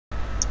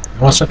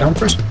Want to sit down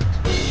first?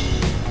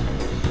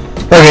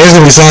 Okay, this is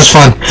gonna be so much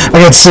fun. I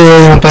got so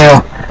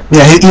fail.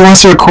 Yeah, he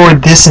wants to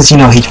record this since, you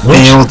know, he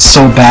failed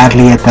so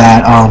badly at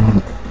that,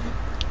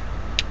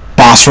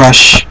 boss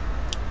rush.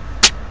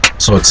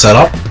 So it's set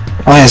up?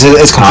 Oh yeah,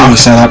 it's completely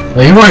set up.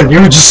 You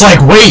were just like,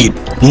 wait!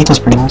 You eat those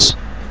Pringles?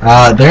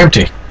 They're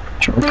empty.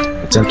 Sure.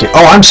 It's empty.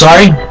 Oh, I'm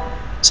sorry!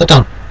 Sit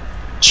down.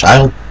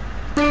 Child.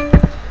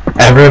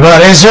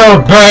 Everybody's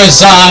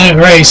supersonic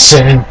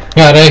racing.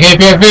 Gotta keep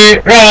your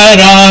feet right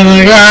on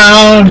the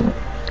ground.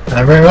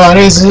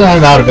 Everybody's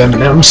out of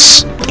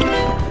M&M's.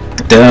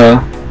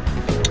 Duh.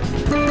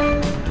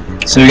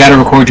 So you gotta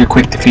record your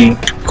quick defeat.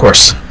 Of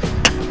course.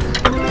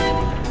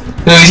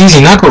 No, it's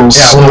easy. Knuckles.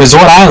 Yeah, well,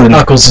 Resort Island.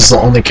 Knuckles is the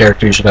only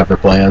character you should ever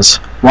play as.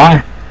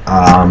 Why?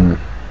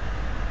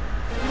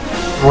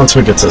 Once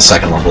we get to the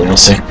second level, you'll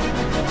see.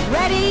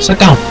 Ready, Sit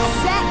down.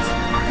 set,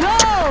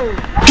 go!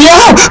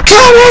 Go!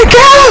 Come on,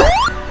 go!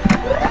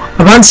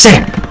 Come on,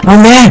 Sam. Oh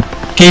man.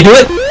 Can you do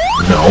it?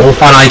 No.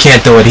 Oh no, he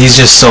can't do it. He's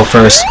just so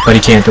first, but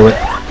he can't do it.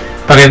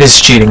 Okay, this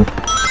is cheating.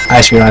 I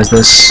just realized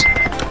this.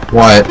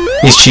 What?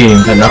 He's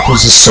cheating. That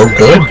Knuckles is so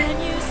good?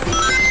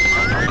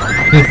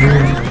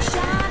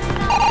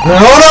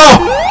 Oh no!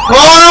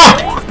 Oh no!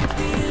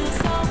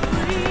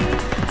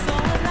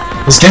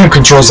 This game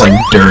controls like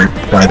dirt,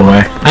 by the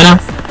way. I know.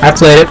 I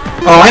played it.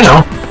 Oh, I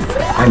know.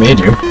 I made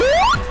you.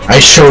 I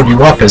showed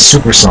you up as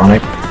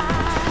Supersonic.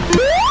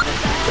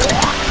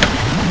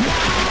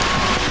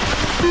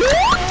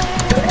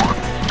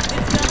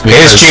 It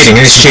is cheating.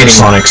 It is cheating.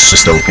 Supersonic's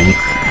just OP.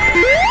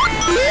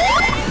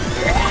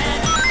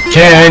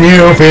 Can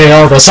you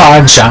feel the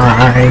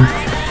sunshine?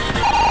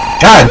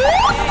 God!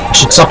 I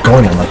should stop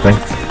going on that thing.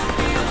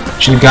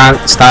 She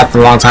got stopped a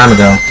long time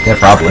ago. Yeah,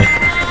 probably.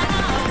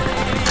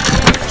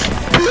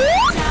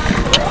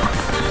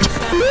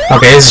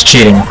 Okay, this is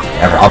cheating.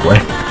 Yeah, probably.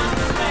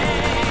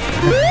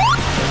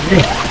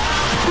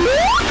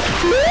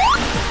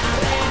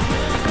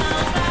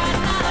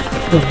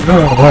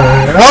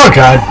 Oh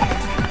god!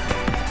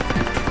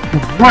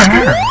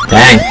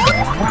 Dang.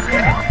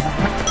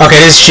 Okay,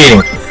 this is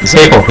cheating.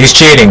 People, he's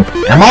cheating.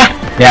 Am I?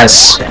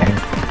 Yes.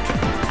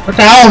 Sit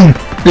down!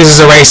 This is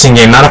a racing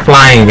game, not a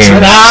flying game.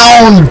 Sit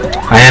down!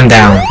 I am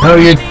down. No,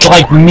 you're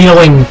like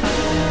kneeling.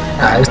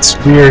 It's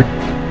weird.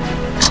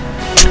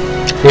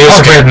 He was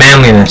afraid of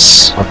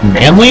manliness. Of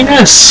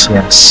manliness?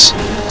 Yes.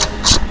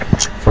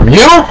 From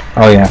you?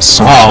 Oh yes.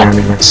 So Oh.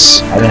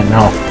 manliness. I didn't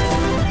know.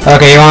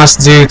 Okay, he wants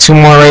to do 2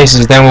 more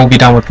races, then we'll be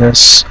done with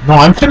this. No,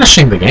 I'm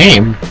finishing the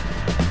game.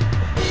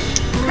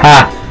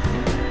 Ha!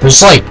 There's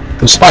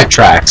 5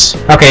 tracks.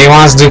 Okay, he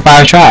wants to do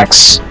 5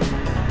 tracks.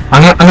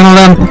 I'm gonna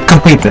let him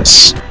complete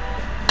this.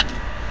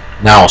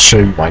 Now I'll show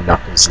you why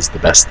Knuckles is the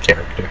best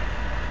character.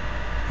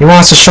 He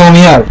wants to show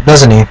me up,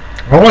 doesn't he?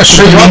 I want to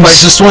show you up, I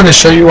just want to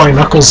show you why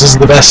Knuckles is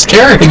the best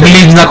character. He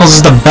believes Knuckles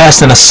is the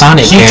best in a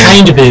Sonic He game.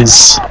 kind of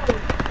is.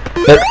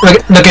 Look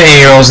at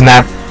 8-year-olds in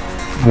that.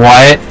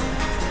 What?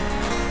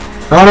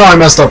 Oh no, I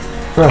messed up.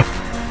 Oh,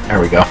 there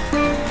we go.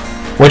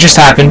 What just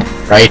happened?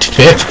 Right,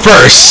 5th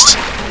first.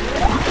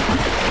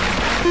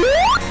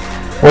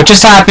 What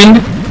just happened?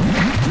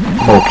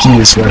 Oh,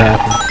 is what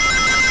happened.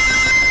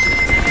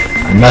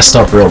 I messed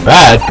up real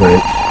bad,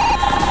 but...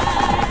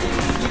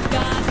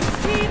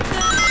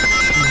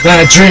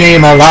 That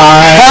dream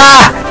alive!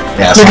 Ah!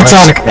 Yeah, Look at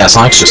Sonic. Yeah,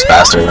 Sonic's just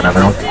faster than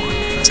everyone.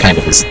 It's kind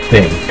of his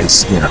thing,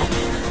 because, you know,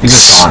 he's a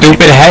Sonic.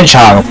 Stupid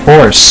hedgehog, of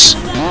course.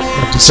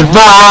 To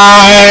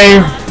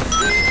survive!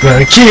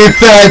 Gonna keep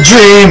that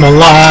dream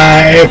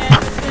alive!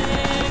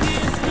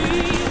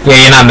 Yeah,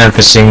 you're not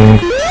Memphising.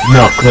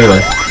 No,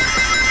 clearly.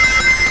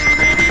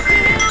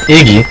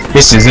 Iggy,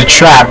 this is a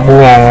trap,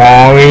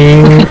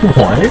 boy.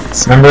 What?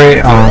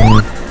 Remember,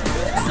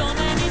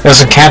 it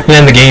was a captain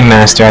and the game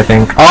master, I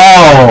think.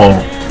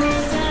 Oh!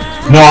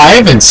 No, I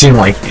haven't seen,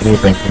 like,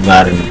 anything from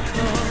that in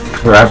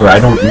forever. I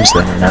don't use the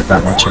internet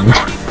that much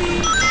anymore.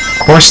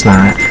 Of course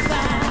not.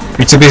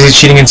 You're too busy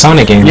cheating in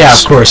Sonic games. Yeah,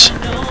 of course.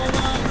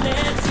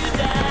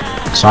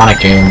 Sonic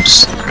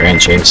games, Grand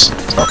Chase,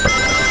 stuff like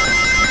that.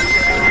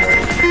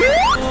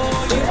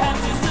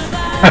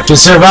 Have to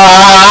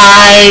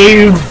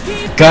survive!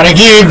 Gotta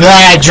keep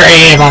that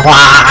dream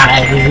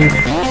alive!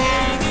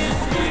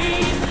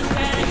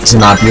 Is it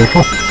not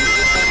beautiful?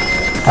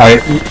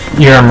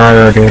 You're a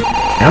murderer, dude.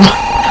 Am I?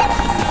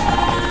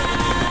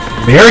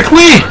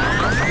 Lyrically?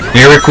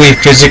 Lyrically,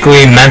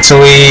 physically,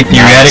 mentally,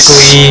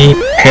 theoretically,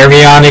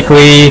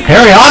 perionically,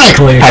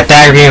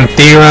 Pythagorean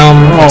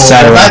theorem, Oh,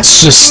 etc.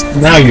 that's just...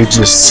 Now you're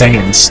just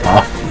saying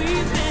stuff.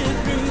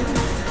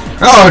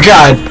 Oh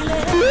god!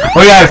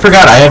 Oh yeah, I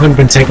forgot, I haven't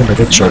been taking the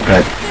good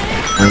shortcut.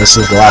 And this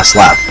is the last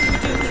lap.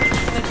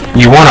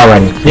 You won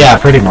already. Yeah,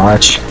 pretty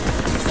much.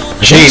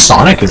 Gee,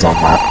 Sonic is on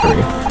lap 3.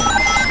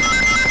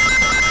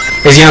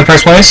 Is he on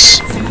first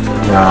place?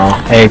 No.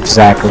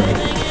 Exactly.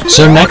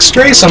 So next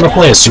race, I'm gonna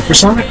play as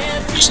Supersonic,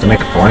 just to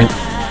make a point.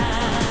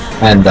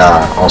 And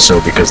also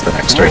because the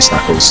next race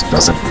Knuckles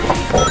doesn't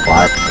fall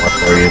flat more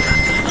for you than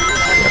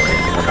really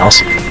anyone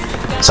else,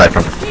 aside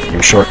from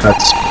new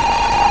shortcuts.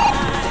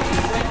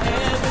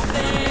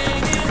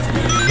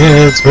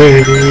 It's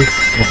pretty.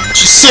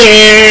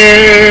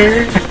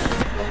 See?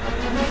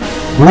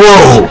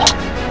 Whoa!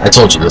 I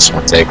told you this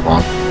won't take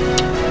long.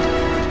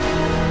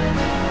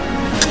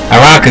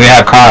 Ironically, they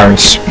have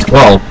cars.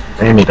 Well,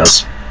 Amy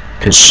does.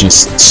 Because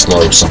she's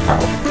slow somehow.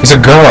 She's a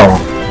girl.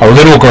 A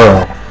little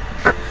girl.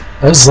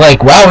 I was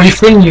like, wow,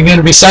 Ethan, you're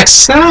gonna be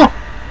sexist now?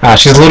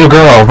 She's a little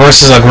girl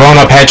versus a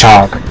grown-up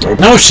hedgehog.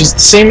 No, she's the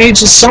same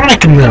age as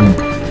Sonic and them.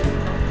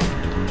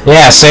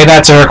 Yeah, say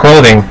that to her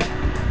clothing.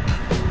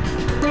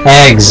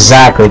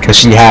 Exactly, because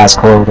she has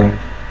clothing.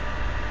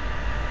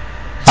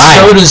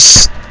 So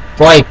does,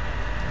 like,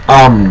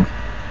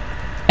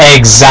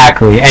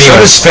 Exactly. so Anyway,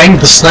 does Fang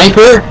the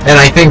Sniper, and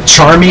I think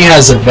Charmy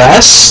has a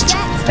vest,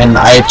 and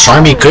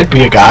Charmy could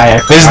be a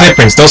guy. there's a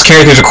difference. Those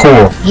characters are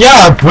cool.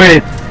 Yeah,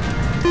 but...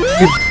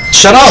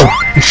 Shut up!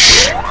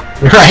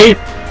 Right?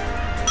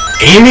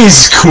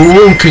 Amy's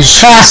cool because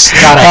she's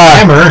got a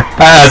hammer.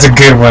 That's a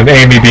good one.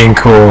 Amy being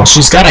cool.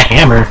 She's got a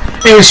hammer.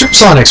 Anyway, Super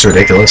Sonic's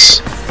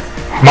ridiculous.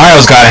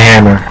 Mario's got a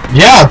hammer.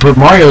 Yeah, but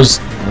Mario's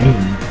lame.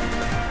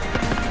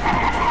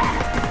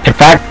 In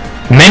fact,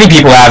 many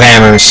people have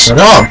hammers. Shut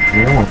up!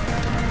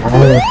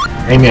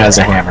 Amy has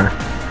a hammer.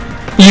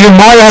 Even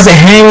Mario has a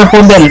hammer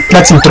that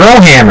lets him throw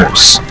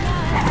hammers.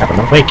 Yeah, but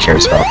nobody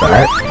cares about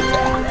that.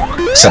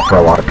 Except for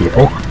a lot of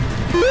people.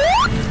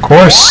 Of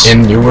course.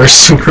 In newer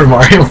Super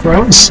Mario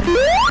Bros.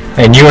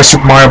 And you are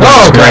Super Mario Bros.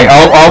 Oh, Great.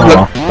 Oh,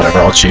 look. Whatever,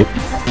 I'll cheat.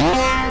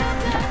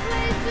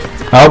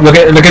 Oh, look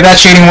at that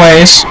cheating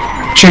ways.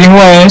 Cheating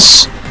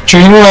ways.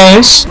 Cheating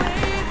ways.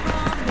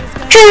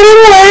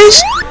 Cheating ways.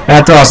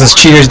 After all, since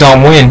cheaters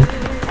don't win.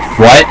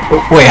 What?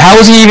 Wait, how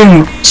is he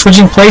even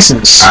switching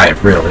places? I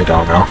really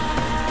don't know.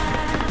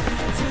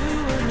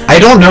 I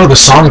don't know the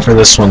song for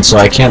this one, so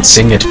I can't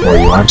sing it for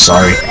you. I'm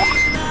sorry.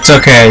 It's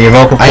okay, your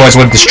vocal cords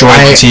would destroy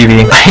the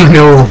TV. I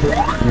know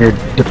you're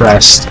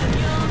depressed.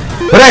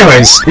 But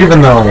anyways,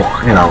 even though,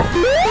 you know,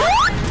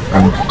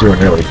 I'm doing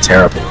really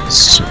terrible with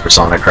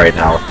Supersonic right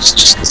now, it's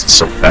just because it's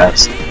so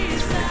fast.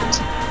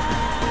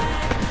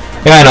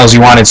 Yeah, I know,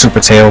 you wanted Super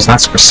Tails, not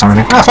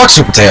Supersonic. Ah, fuck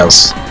Super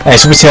Tails. Hey,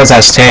 Super Tails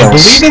has I tails.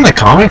 believe in the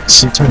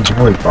comics he turns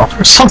really rough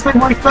or something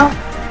like that.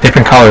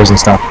 Different colors and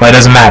stuff, but it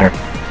doesn't matter.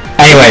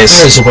 Anyways.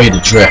 There's a way to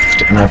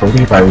drift, and I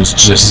believe I was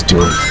just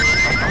doing it.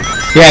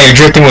 Yeah, you're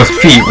drifting with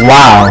feet,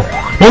 wow.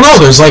 Well, no,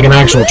 there's like an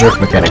actual drift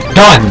mechanic.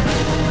 Done!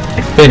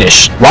 I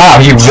finished.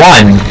 Wow, he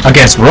won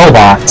against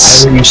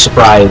robots. Why were you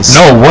surprised?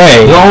 No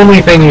way. The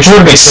only thing you should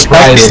Who be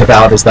surprised expected?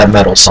 about is that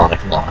Metal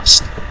Sonic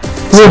lost.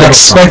 Who would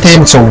expect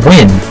him to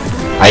win?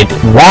 I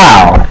did.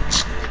 Wow.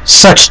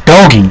 Such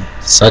doggy.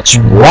 Such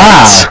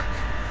Wow.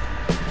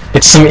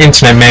 It's some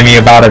internet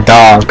meme about a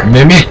dog.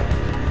 Mimi?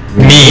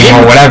 Meme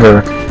or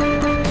whatever.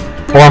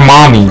 Or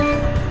mommy.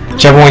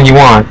 Whichever one you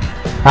want.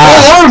 Oh,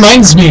 that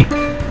reminds me.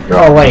 You're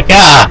all like,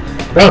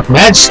 Broke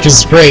Magic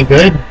is pretty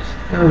good.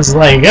 I was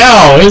like,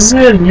 oh, is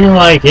it? And you're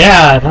like,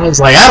 yeah. And I was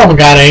like, I don't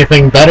got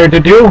anything better to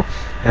do.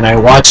 And I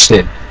watched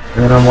it.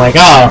 And then I'm like,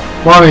 oh,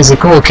 Mommy's a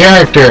cool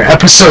character.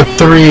 Episode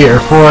 3 or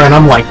 4. And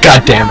I'm like,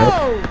 god damn it.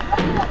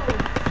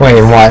 Wait,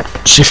 in what?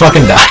 She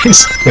fucking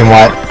dies. In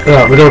what?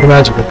 Yeah, Broke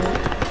Magic.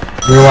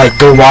 You're like,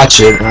 go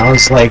watch it. And I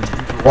was like,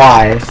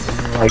 why? And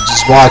you're like,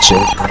 just watch it.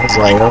 And I was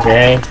like,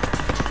 okay.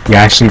 You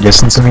actually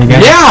listen to me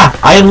again? Yeah,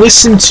 I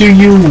listen to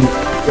you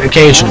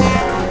occasionally.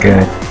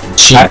 Good.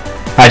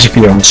 How'd you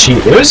feel?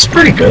 It was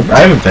pretty good. I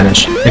haven't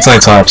finished. It's only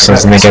 12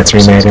 episodes and it gets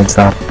remade and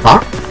stuff.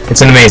 Huh?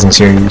 It's an amazing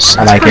series.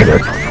 I like it.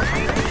 Good.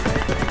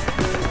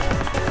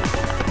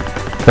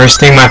 First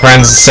thing my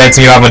friends said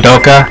to me about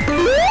Madoka,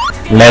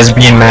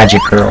 lesbian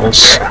magic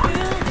girls.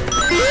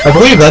 I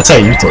believe that's how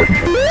you told me.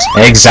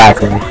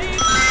 Exactly.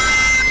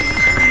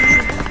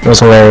 It was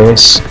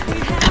hilarious.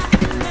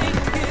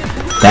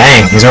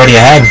 Dang, he's already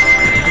ahead.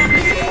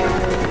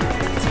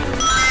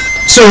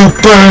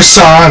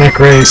 Supersonic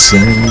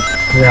racing.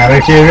 Gotta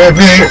keep your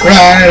feet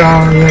right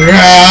on the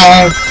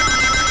ground.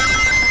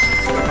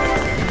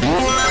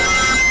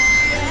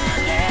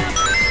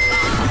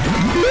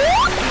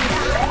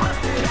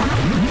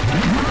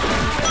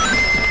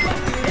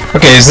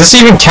 Okay, does this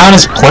even count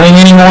as playing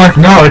anymore?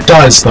 No, it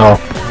does though.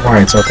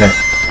 Alright, it's okay.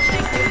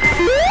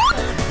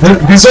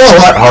 These are a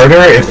lot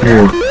harder if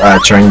you're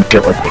trying to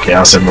get like the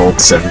Chaos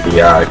Emeralds and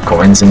the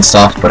coins and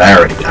stuff, but I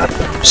already got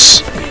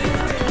those.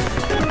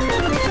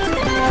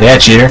 Yeah,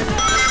 cheater.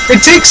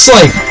 It takes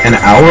like an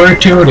hour or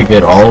two to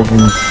get all of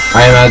them.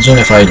 I imagine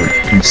if I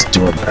was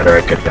doing better,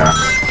 I could have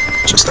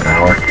gotten just an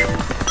hour.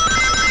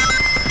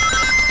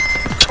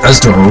 I was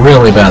doing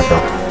really bad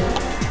though.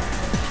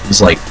 It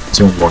was like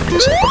 2 in the morning or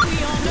something.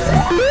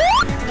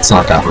 It's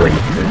not that late.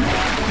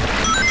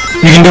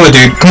 You can do it,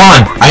 dude. Come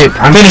on.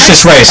 I'm finish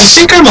this race. I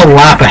think I'm a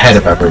lap ahead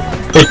of everyone.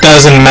 It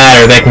doesn't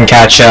matter. They can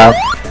catch up.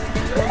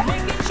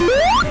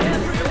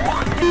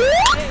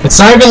 It's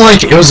not even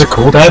like it was a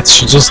cool death.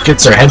 She just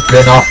gets her head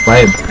bitten off by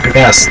a big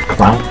ass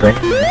clown thing.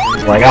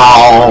 It's like,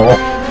 oh.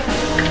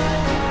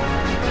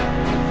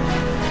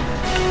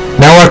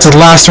 Now we're up to the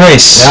last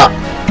race. Yeah.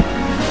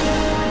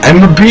 I'm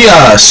gonna be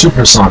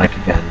Supersonic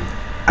again.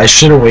 I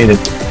should have waited.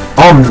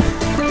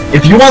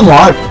 If you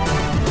unlock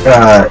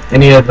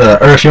any of the,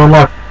 or if you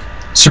unlock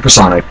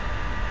Supersonic.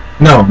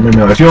 No.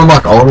 If you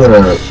unlock all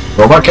the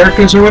robot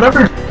characters or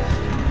whatever,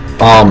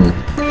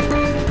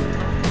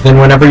 then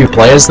whenever you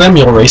play as them,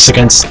 you'll race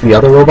against the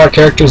other robot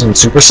characters in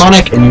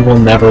Supersonic, and you will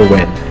never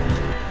win.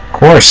 Of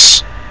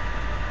course.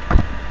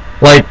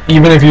 Like,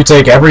 even if you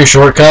take every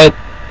shortcut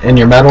in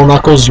your Metal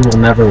Knuckles, you will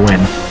never win.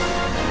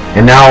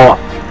 And now,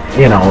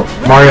 you know,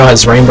 Mario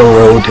has Rainbow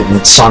Road,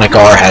 and Sonic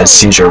R has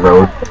Seizure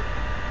Road.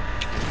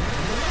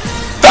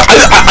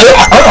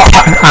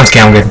 I'm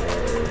counted.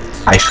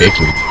 I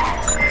figured.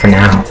 For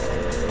now.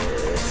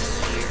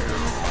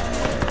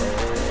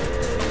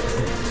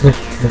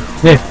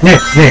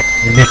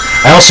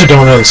 I also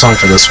don't know the song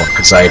for this one,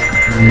 because I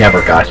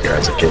never got here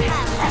as a kid.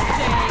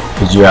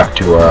 Because you have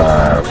to,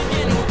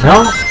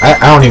 no? I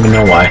don't even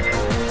know why.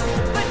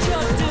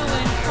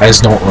 I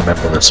just don't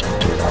remember this one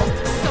too well.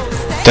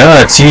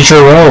 Duh, it's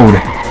Seizure Road.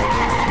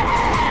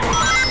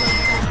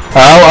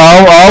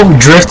 Oh,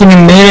 drifting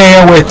in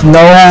midair with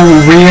no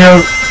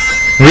real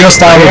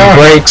style of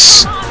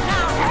brakes.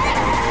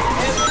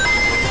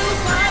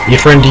 Your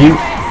friend, do you?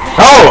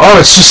 Oh,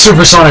 it's just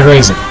Supersonic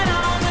Racing.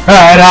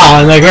 Right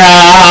on the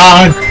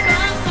ground,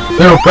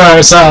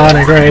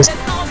 Supersonic Racing.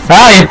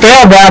 Ah, you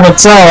failed that, but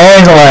so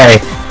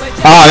easily.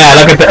 Oh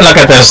man, look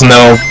at this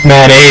no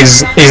man.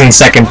 He's in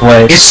second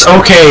place. It's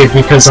okay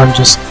because I'm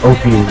just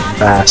OP and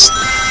fast.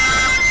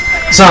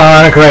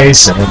 Sonic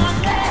Racing.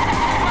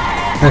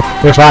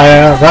 If I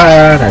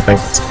ever, I think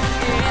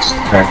that's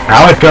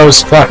how it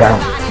goes. Fuck out.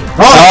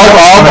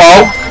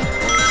 Oh!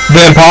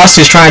 The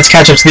imposter's trying to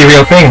catch up to the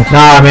real thing.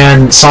 Nah,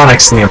 man,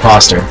 Sonic's the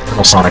imposter.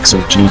 Little Sonic's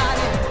OG.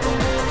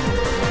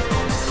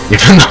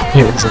 Even though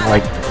he was in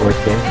like the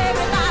 4th game.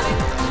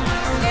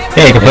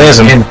 Yeah, you can play as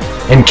him in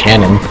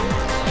canon.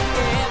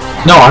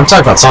 No, I'm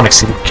talking about Sonic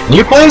CD. Can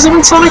you play as him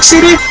in Sonic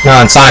CD?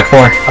 No, in Sonic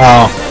 4.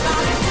 Oh.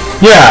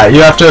 Yeah,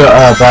 you have to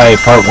buy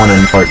Part 1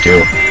 and Part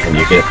 2, and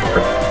you get it for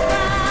free.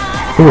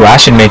 Ooh, I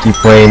should make you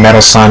play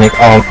Metal Sonic.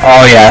 Oh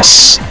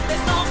yes.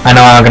 I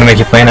know I'm gonna make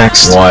you play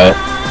next. What?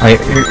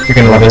 You're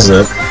gonna love it.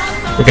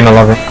 You're gonna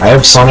love it. I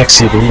have Sonic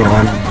CD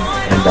on,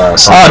 and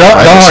Sonic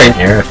don't worry.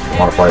 Here if you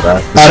want to play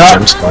that.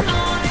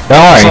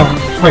 Don't worry.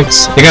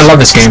 You're gonna love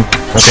this game.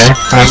 Okay.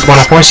 When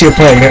I force you to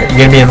play, you're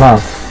gonna be in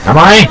love. Am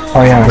I?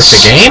 Oh yeah. With the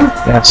game?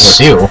 Yes. With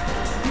you?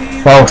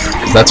 Both.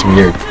 Because that's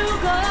weird.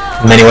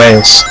 In many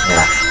ways.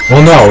 Yeah.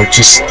 Well, no,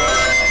 just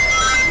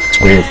it's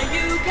weird.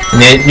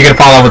 You're gonna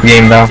fall in love with the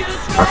game though.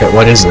 Okay,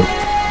 what is it?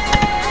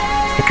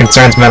 It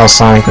concerns Metal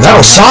Sonic.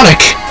 Metal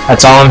Sonic!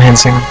 That's all I'm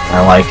hinting.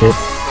 I like it.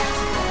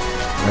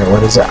 Alright,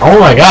 what is it? Oh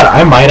my god,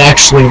 I might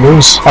actually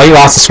lose. Oh, you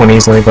lost this one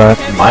easily, but...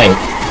 Might.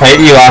 Hey,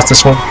 you lost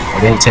this one. I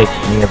didn't take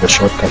any of the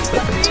shortcuts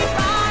that they took.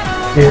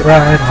 Get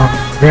right on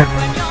the ground.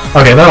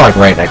 Okay, they're like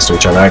right next to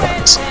each other. I got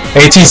this.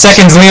 18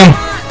 seconds, Liam.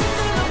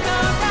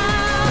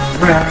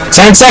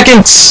 10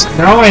 seconds.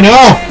 No, I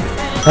know.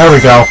 There we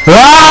go.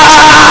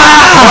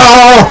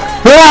 Ah!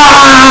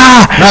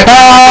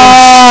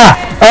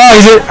 Oh,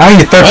 is it? Oh,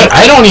 you third.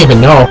 I don't even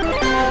know.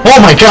 Oh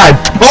my god.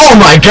 Oh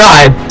my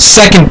god.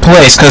 Second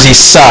place because he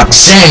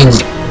sucks. Dang.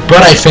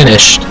 But I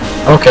finished.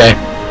 Okay.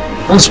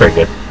 That was very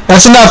good.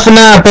 That's enough for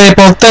now,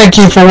 people. Thank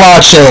you for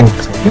watching.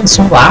 It's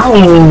so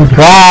loud.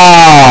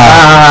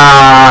 Wow.